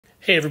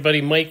Hey everybody,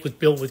 Mike with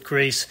Built with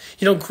Grace.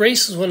 You know,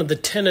 grace is one of the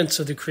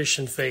tenets of the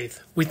Christian faith.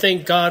 We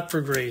thank God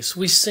for grace.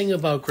 We sing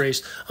about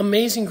grace.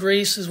 Amazing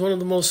Grace is one of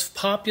the most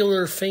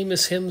popular,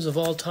 famous hymns of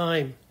all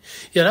time.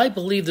 Yet I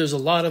believe there's a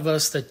lot of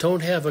us that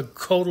don't have a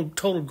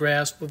total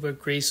grasp of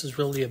what grace is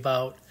really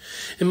about.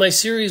 In my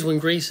series, When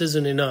Grace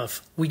Isn't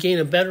Enough, we gain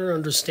a better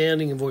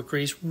understanding of what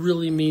grace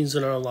really means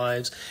in our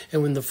lives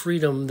and in the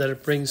freedom that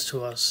it brings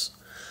to us.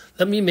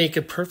 Let me make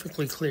it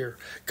perfectly clear.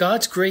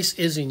 God's grace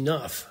is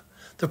enough.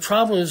 The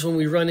problem is when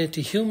we run into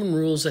human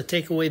rules that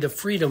take away the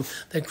freedom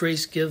that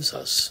grace gives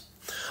us.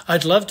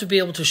 I'd love to be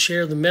able to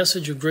share the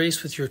message of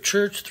grace with your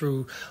church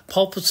through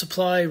pulpit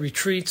supply,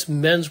 retreats,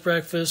 men's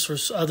breakfasts,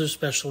 or other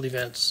special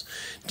events.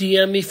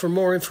 DM me for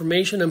more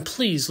information, and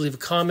please leave a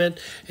comment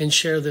and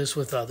share this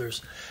with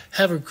others.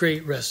 Have a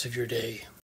great rest of your day.